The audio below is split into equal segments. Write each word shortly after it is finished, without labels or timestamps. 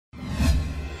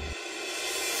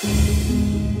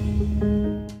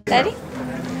Ready?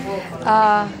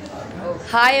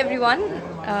 Hi everyone,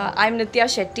 I'm Nithya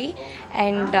Shetty,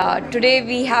 and today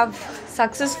we have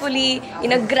successfully,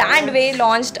 in a grand way,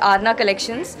 launched Aarna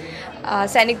collections,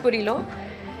 Sainikpuri lo.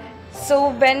 So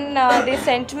when they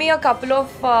sent me a couple of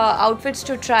outfits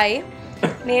to try,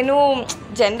 నేను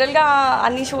జనరల్గా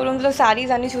అన్ని షోరూమ్స్లో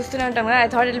సారీస్ అన్ని చూస్తూనే ఉంటాం కదా. I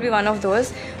thought it'll be one of those,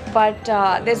 but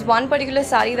there's one particular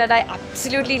saree that I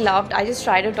absolutely loved. I just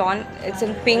tried it on. It's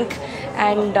in pink,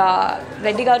 and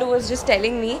Reddy garu was just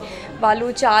telling me వాళ్ళు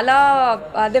చాలా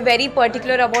they're very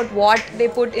particular about what they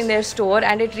put in their store,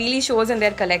 and it really shows in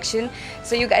their collection.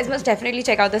 So you guys must definitely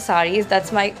check out the sarees.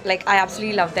 That's my, like, I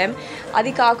absolutely love them.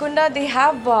 Adi kaakunda they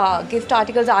have gift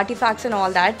articles, artifacts and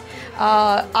all that.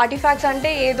 Artifacts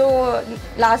ante edo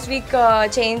last week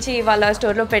చేయించి వాళ్ళ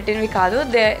స్టోర్లో పెట్టినవి కాదు.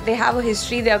 They have a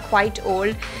history. They are quite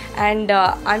old, and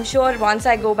I'm sure once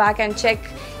I go back and check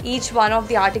each one of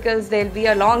the articles, there'll be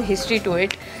a long history to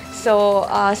it. So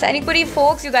Sainikpuri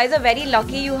folks, you guys are very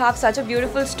lucky. You have such a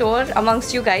beautiful store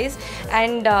amongst you guys,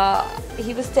 and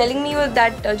he was telling me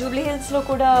that Jubilee Hills lo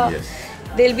kuda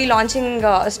they'll be launching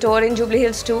a store in Jubilee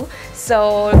Hills too. So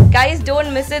guys, don't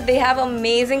miss it. They have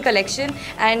amazing collection,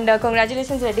 and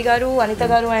congratulations Reddy garu, Anita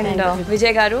garu and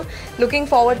Vijay garu. Looking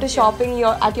forward to shopping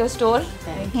at your store.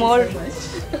 Thank more you so much.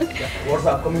 What's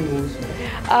the upcoming movies?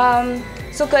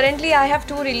 So currently I have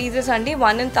 2 releases andi,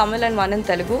 one in Tamil and one in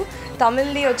Telugu. Tamil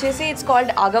di vachesi it's called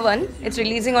Agavan. It's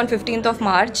releasing on 15th of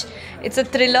March. It's a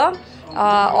thriller.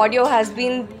 Audio has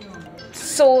been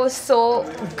so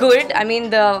good. I mean,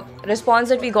 the response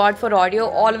that we got for audio,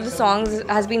 all of the songs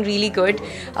has been really good.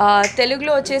 Telugu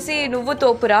lo vachesi Nuvvu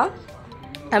Topura.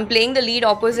 I'm playing the lead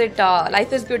opposite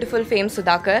Life is Beautiful fame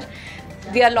Sudhakar.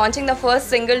 We are launching the first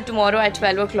single tomorrow at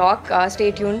 12 o'clock. Stay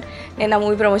tuned. నేను ఆ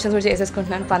movie promotions కూడా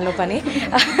చేసేసుకుంటున్నాను పనిలో పని.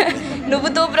 Nuvvu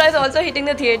Topura is also hitting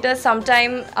the theatres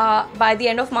sometime by the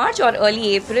end of March or early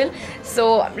April. So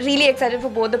I'm really excited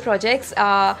for both the projects.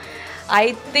 I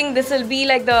think this will be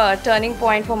like the turning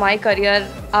point for my career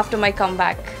after my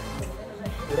comeback.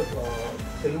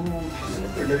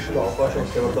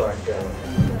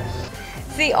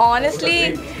 See, honestly,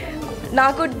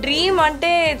 నాకు dream అంటే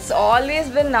it's always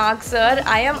been Nag sir.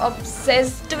 I'm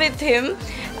obsessed with him.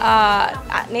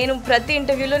 నేను ప్రతి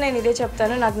ఇంటర్వ్యూలో నేను ఇదే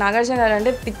చెప్తాను, నాకు నాగార్జున గారు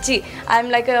అంటే పిచ్చి.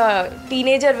 I'm like a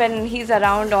teenager when he's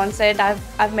around on set.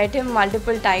 I've met him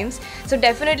multiple times. So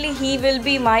definitely he will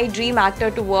be my dream actor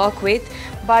to work with.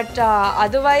 But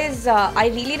otherwise, I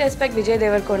really respect Vijay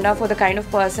Devarkonda for the kind of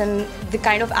person, the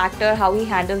kind of actor, how he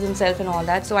handles himself and all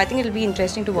that. So I think it'll be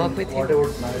interesting to work with him. What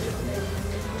about marriage?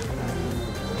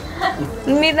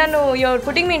 మీరు నన్ను you're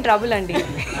putting me in trouble అండి.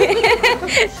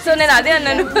 So నేను అదే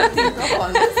అన్నాను,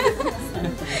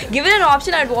 given an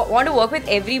option I want to work with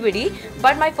everybody,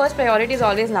 but my first priority is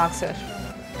always Nag sir.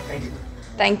 Thank you.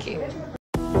 Thank you.